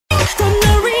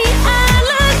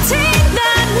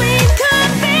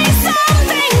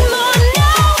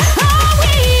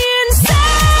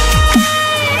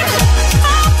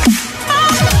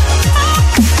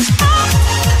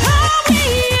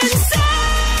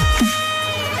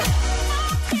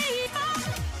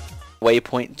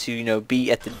waypoint to, you know,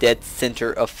 be at the dead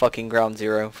center of fucking Ground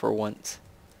Zero for once.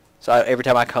 So every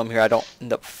time I come here, I don't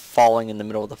end up falling in the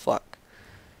middle of the fuck.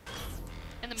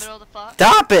 In the middle of the fuck?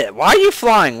 Stop it! Why are you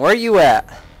flying? Where are you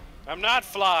at? I'm not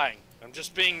flying. I'm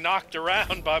just being knocked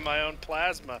around by my own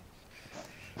plasma.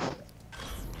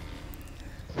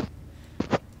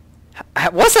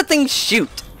 What's that thing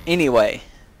shoot, anyway?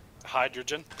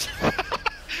 Hydrogen.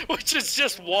 Which is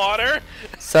just water.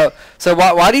 So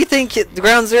why do you think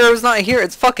Ground Zero is not here?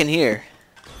 It's fucking here.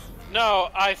 No,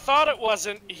 I thought it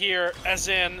wasn't here, as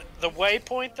in the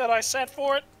waypoint that I set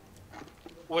for it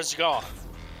was gone.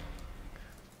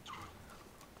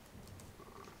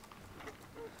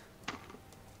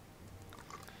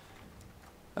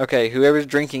 Okay, whoever's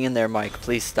drinking in there, Mike,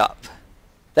 please stop.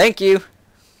 Thank you.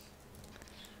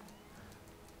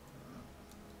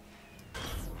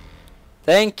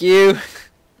 Thank you.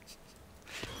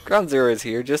 Ground Zero is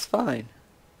here just fine.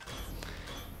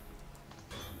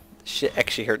 Shit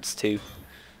actually hurts too.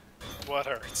 What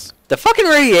hurts? The fucking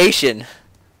radiation.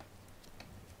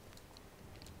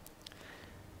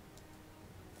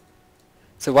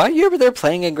 So why are you over there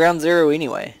playing at Ground Zero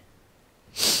anyway?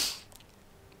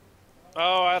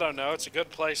 Oh, I don't know. It's a good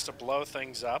place to blow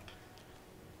things up.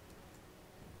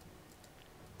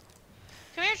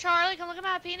 Come here, Charlie. Come look at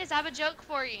my penis. I have a joke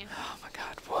for you. Oh my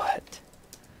god, what?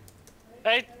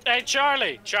 Hey,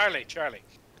 Charlie. Charlie.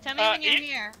 Tell me when you're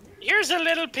here. Here's a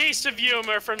little piece of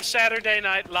humor from Saturday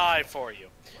Night Live for you.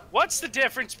 What's the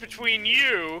difference between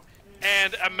you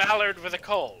and a mallard with a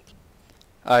cold?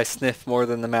 I sniff more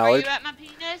than the mallard. Are you at my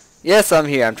penis? Yes, I'm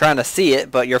here. I'm trying to see it,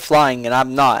 but you're flying and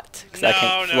I'm not. Cause I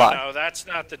can't fly. No, that's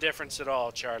not the difference at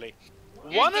all, Charlie.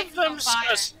 Your One dick's of them's on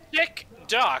fire. a stick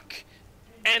duck,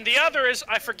 and the other is,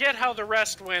 I forget how the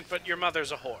rest went, but your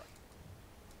mother's a whore.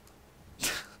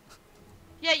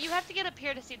 Yeah, you have to get up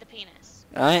here to see the penis.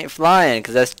 I ain't flying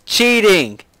because that's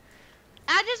cheating.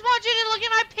 I just want you to look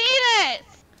at my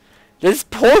penis! This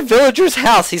poor villager's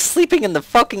house, he's sleeping in the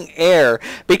fucking air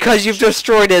because you've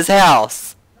destroyed his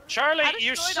house. Charlie, I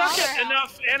you destroyed suck all their it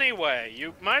enough anyway.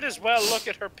 You might as well look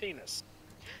at her penis.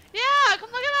 Yeah, come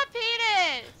look at my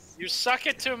penis! You suck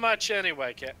it too much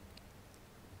anyway, Kit.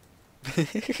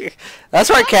 That's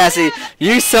right, Cassie.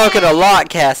 You suck it a lot,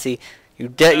 Cassie.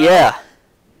 Yeah.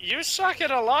 You suck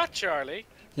it a lot, Charlie.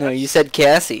 No, you said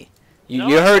Cassie.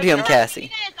 You heard him, Cassie.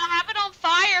 Penis, I have it on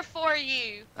fire for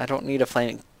you. I don't need a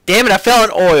flaming... Damn it, I fell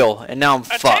in oil, and now I'm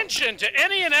fucked. Attention to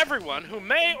any and everyone who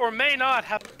may or may not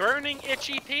have a burning,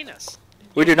 itchy penis.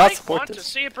 We do not You support might want to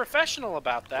see a professional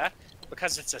about that,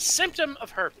 because it's a symptom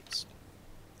of herpes.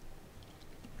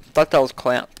 I thought that was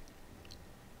clamp.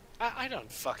 I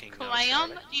don't fucking know, Clam?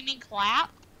 Charlie. Do you mean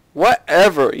clap?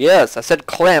 Whatever, yes. I said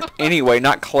clamp anyway,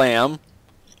 not clam.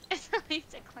 He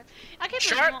said clam. I can't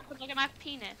Sure. believe you won't come look at my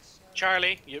penis.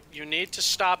 Charlie, you need to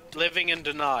stop living in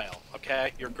denial,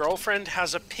 okay? Your girlfriend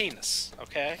has a penis,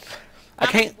 okay? I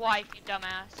can't... I'm his wife, you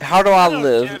dumbass. How do I don't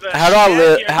live? give a How do I shit.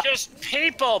 live? You're just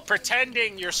people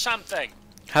pretending you're something.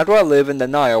 How do I live in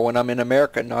denial when I'm in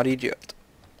America, not Egypt?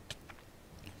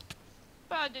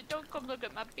 Buddy, don't come look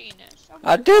at my penis.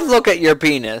 I did look at your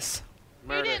penis. You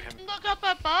Murder him. didn't look up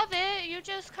above it. You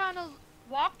just kind of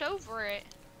walked over it.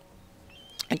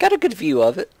 I got a good view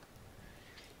of it.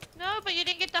 No, but you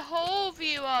didn't get the whole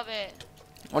view of it.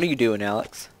 What are you doing,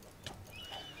 Alex?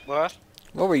 What?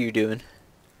 What were you doing?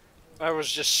 I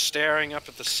was just staring up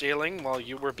at the ceiling while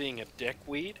you were being a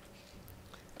dickweed.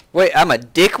 Wait, I'm a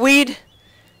dickweed?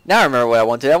 Now I remember what I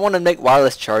wanted. I want to make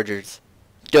wireless chargers.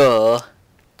 Duh.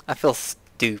 I feel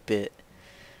stupid.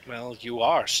 Well, you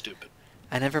are stupid.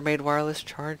 I never made wireless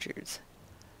chargers.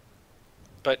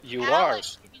 But you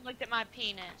Alex, are. you looked at my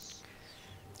penis.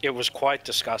 It was quite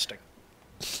disgusting.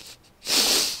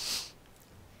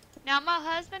 Now my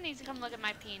husband needs to come look at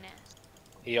my penis.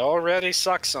 He already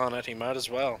sucks on it. He might as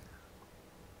well.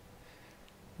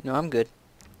 No, I'm good.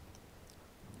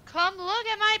 Come look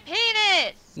at my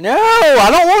penis! No, I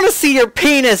don't want to see your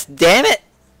penis, damn it!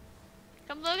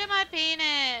 Come look at my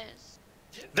penis!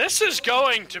 This is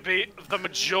going to be the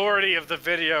majority of the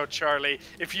video, Charlie.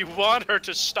 If you want her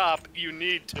to stop, you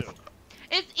need to.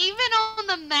 It's even on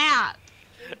the map!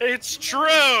 It's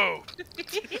true!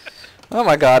 Oh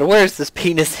my god, where's this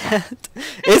penis at?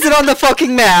 Is it on the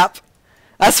fucking map?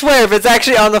 I swear if it's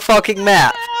actually on the fucking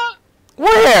map.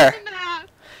 Where?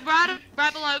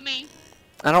 Right below me.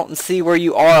 I don't see where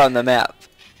you are on the map.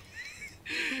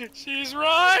 She's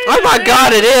right! Oh my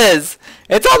god, it is!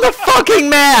 It's on the fucking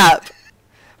map!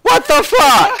 What the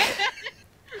fuck?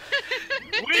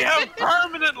 We have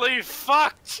permanently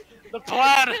fucked the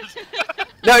planet!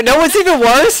 No, what's even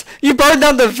worse? You burned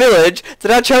down the village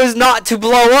that I chose not to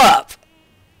blow up.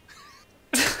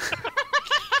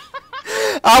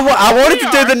 I wanted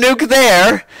to do the nuke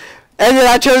there, and then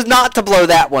I chose not to blow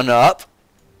that one up.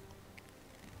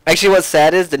 Actually, what's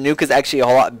sad is the nuke is actually a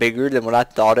whole lot bigger than what I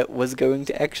thought it was going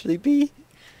to actually be.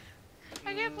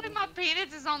 I can't believe my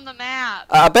penis is on the map.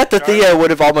 I bet the Theo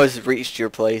would have almost reached your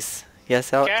place.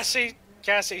 Yes, Alex?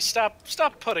 Cassie,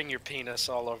 stop putting your penis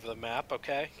all over the map,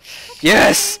 okay?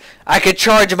 Yes! I could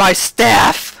charge my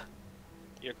staff!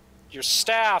 Your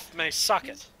staff may suck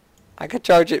it. I could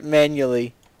charge it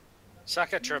manually.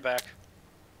 Suck it, Trebek.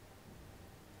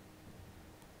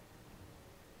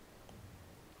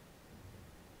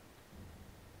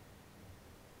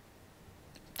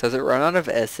 Does it run out of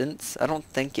essence? I don't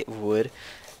think it would.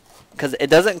 Because it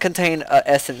doesn't contain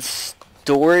essence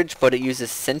storage, but it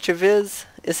uses Centriviz,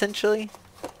 essentially.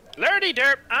 Lurdy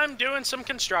derp, I'm doing some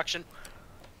construction.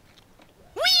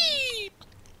 Whee!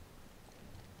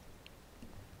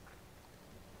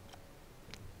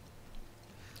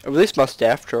 At least my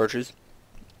staff charges.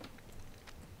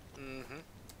 Mm-hmm.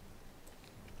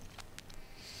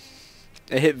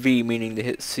 It hit V, meaning to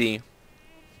hit C.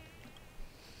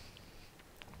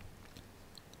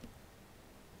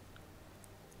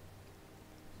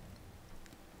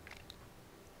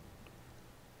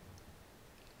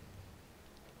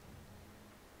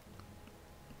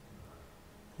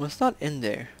 What's not in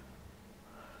there?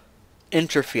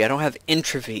 Entropy. I don't have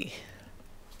entropy.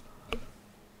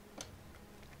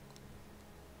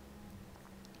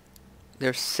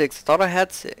 There's 6. I thought I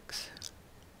had 6.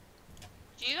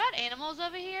 Do you got animals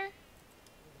over here?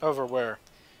 Over where?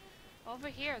 Over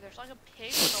here. There's like a pig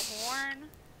with a horn.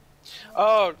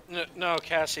 Oh, no,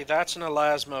 Cassie, that's an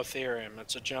elasmotherium.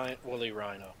 It's a giant woolly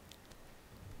rhino.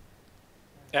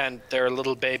 And there are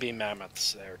little baby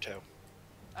mammoths there, too.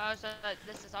 Oh, so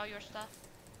this is all your stuff?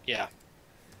 Yeah.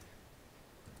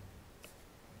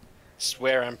 It's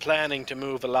where I'm planning to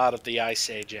move a lot of the Ice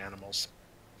Age animals.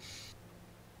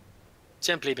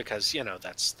 Simply because, you know,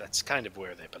 that's kind of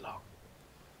where they belong.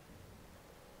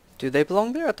 Do they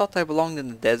belong there? I thought they belonged in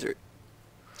the desert.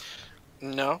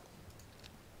 No.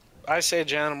 Ice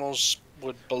Age animals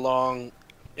would belong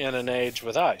in an age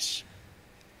with ice.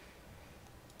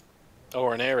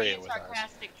 Or an area with ice.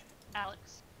 Sarcastic,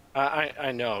 Alex.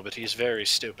 I know, but he's very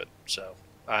stupid, so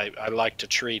I like to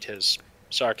treat his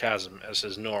sarcasm as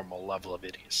his normal level of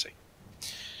idiocy.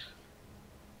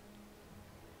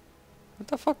 What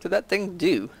the fuck did that thing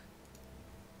do?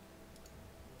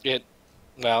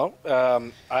 Well,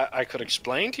 I could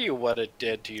explain to you what it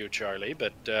did to you, Charlie,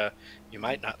 but you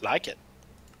might not like it.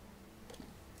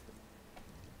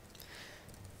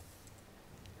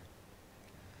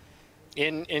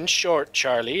 In short,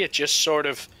 Charlie, it just sort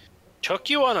of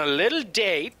took you on a little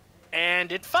date,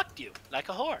 and it fucked you like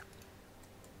a whore.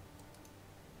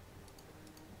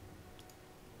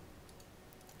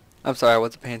 I'm sorry, I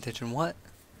wasn't paying attention. What?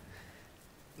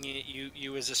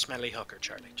 You as a smelly hooker,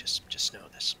 Charlie. Just know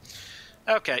this.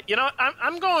 Okay, you know what?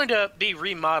 I'm going to be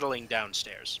remodeling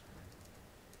downstairs.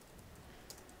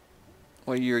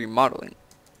 What are you remodeling?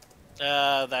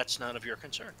 That's none of your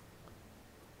concern.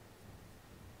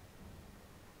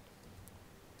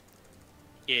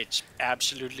 It's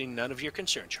absolutely none of your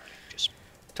concern, Charlie. Just...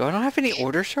 Do I not have any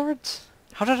order shards?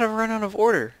 How did I run out of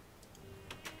order?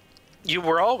 You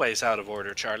were always out of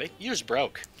order, Charlie. You was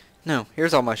broke. No,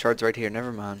 here's all my shards right here.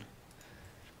 Never mind.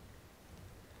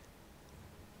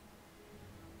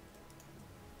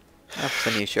 I have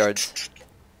plenty of shards.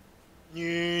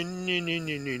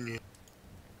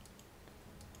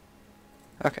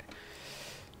 Okay.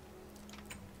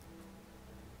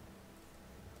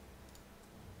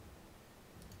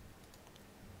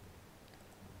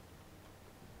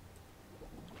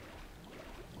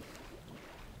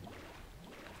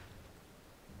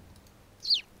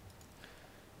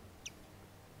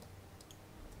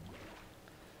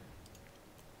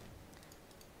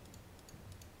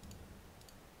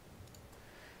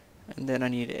 And then I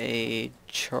need a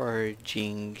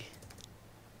charging.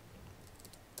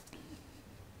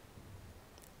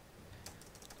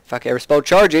 If I can ever spell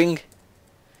charging.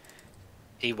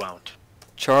 He won't.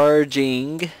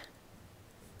 Charging.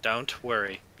 Don't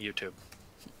worry, YouTube.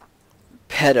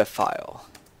 Pedophile.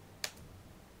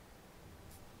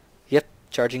 Yep,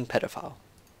 charging pedophile.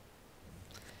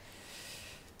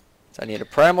 So I need a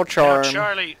primal charm. Now,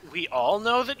 Charlie, we all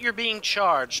know that you're being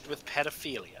charged with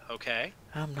pedophilia, okay?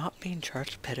 I'm not being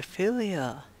charged with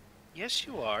pedophilia. Yes,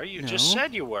 you are. You No. just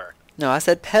said you were. No, I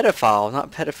said pedophile,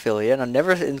 not pedophilia, and I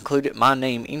never included my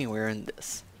name anywhere in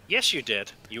this. Yes, you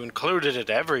did. You included it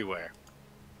everywhere.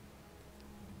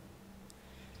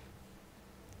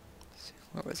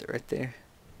 Where was it? Right there.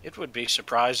 It would be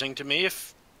surprising to me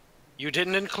if you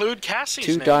didn't include Cassie's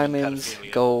 2 name in diamonds,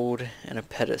 pedophilia. gold, and a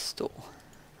pedestal.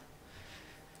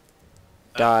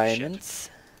 Diamonds.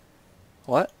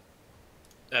 What?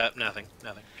 Nothing.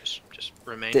 Just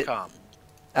remain Did- calm.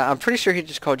 I'm pretty sure he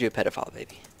just called you a pedophile,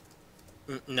 baby.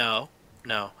 No.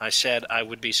 I said I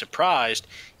would be surprised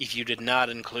if you did not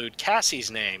include Cassie's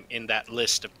name in that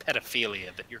list of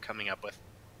pedophilia that you're coming up with.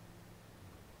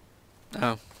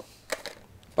 Oh.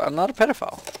 But I'm not a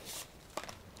pedophile.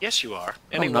 Yes, you are.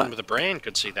 I'm Anyone not. with a brain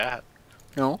could see that.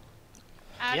 No.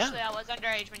 Actually, I was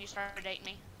underage when you started dating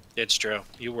me. It's true.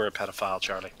 You were a pedophile,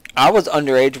 Charlie. I was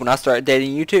underage when I started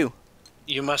dating you, too.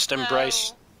 You must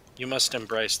embrace. No. You must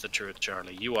embrace the truth,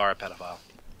 Charlie. You are a pedophile.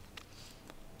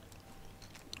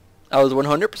 I was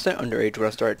 100% underage when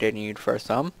I started dating you the first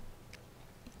time.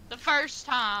 The first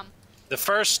time. The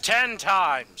first 10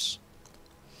 times.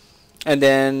 And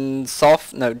then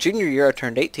junior year I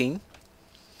turned 18.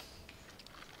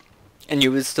 And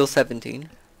you was still 17.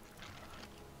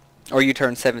 Or you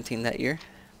turned 17 that year.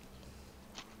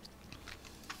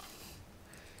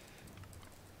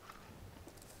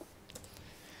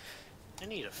 I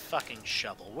need a fucking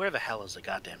shovel. Where the hell is the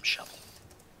goddamn shovel?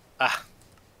 Ah.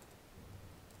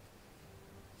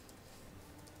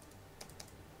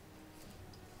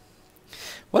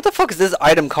 What the fuck is this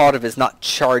item called if it's not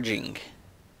charging?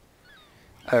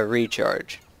 A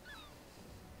recharge.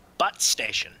 Butt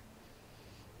station.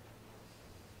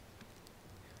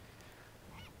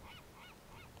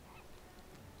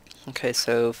 Okay,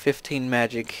 so 15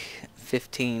 magic,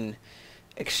 15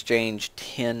 exchange,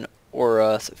 10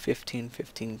 aura, so 15,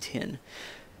 15, 10.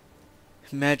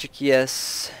 Magic,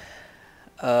 yes.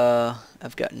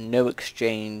 I've got no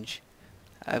exchange.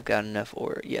 I've got enough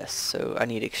aura, yes. So I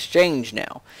need exchange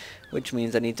now, which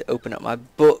means I need to open up my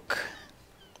book.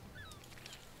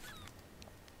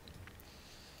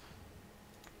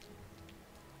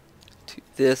 To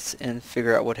this and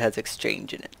figure out what has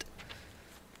exchange in it.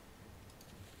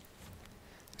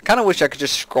 I kind of wish I could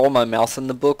just scroll my mouse in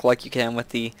the book like you can with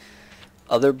the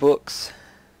other books.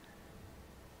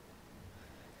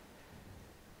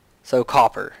 So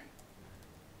copper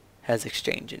has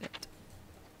exchange in it.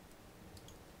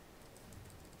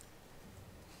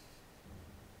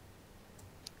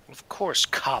 Of course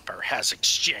copper has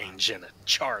exchange in it,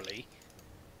 Charlie.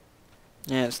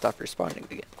 Yeah, stop responding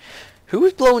again. Who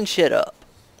is blowing shit up?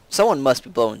 Someone must be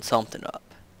blowing something up.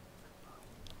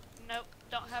 Nope,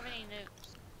 don't have any nukes.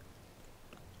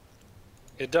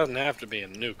 It doesn't have to be a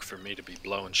nuke for me to be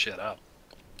blowing shit up.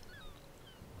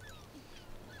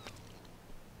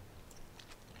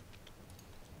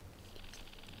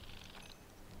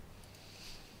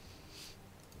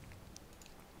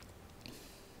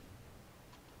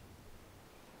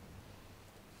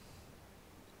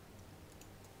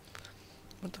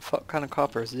 What the fuck kind of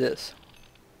copper is this?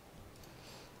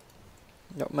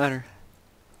 Don't matter.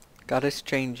 Got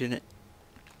exchange in it.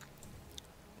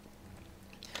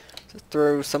 So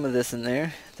throw some of this in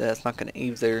there. That's not gonna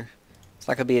either. It's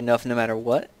not gonna be enough no matter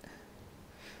what.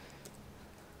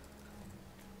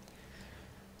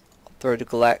 I'll throw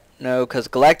the no, because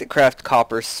Galactic Craft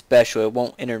copper is special. It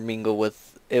won't intermingle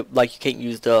with it. Like you can't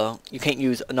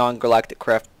use a non-Galactic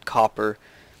Craft copper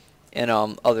in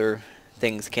other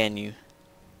things, can you?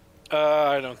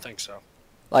 I don't think so.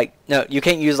 Like, no, you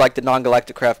can't use like the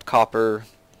non-Galactic Craft copper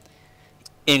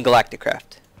in Galactic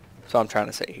Craft. That's what I'm trying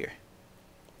to say here.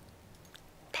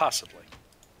 Possibly.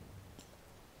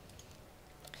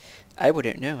 I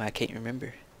wouldn't know. I can't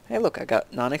remember. Hey, look, I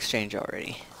got non-exchange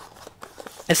already.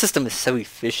 This system is so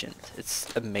efficient. It's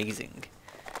amazing.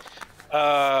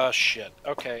 Shit.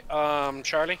 Okay,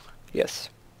 Charlie? Yes.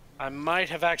 I might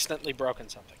have accidentally broken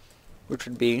something. Which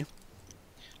would be?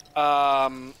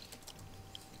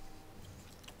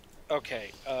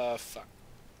 Okay, fuck.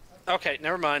 Okay,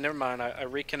 never mind. I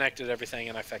reconnected everything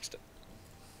and I fixed it.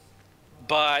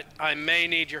 But I may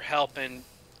need your help in...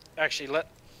 Actually,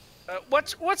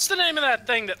 what's the name of that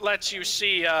thing that lets you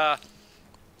see, the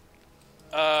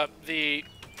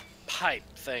pipe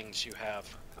things you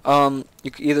have?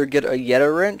 You could either get a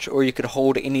Yeta wrench or you could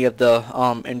hold any of the,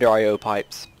 Ender IO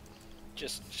pipes.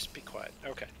 Just be quiet.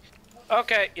 Okay.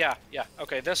 Okay, yeah.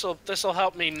 Okay, this'll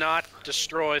help me not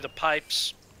destroy the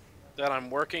pipes that I'm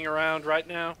working around right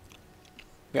now.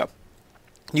 Yep.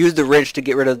 Use the wrench to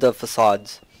get rid of the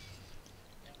facades.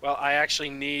 Well, I actually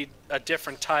need a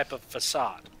different type of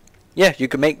facade. Yeah, you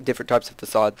can make different types of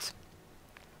facades.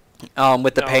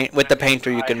 With the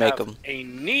painter you can make them. I have a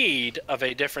need of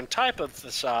a different type of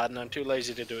facade, and I'm too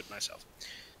lazy to do it myself.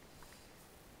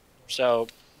 So,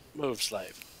 move,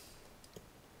 slave.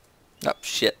 Oh,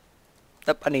 shit.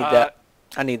 Nope, I need that.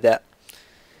 I need that.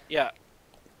 Yeah.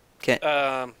 Can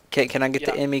I get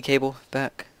the ME cable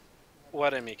back?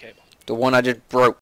 What ME cable? The one I just broke.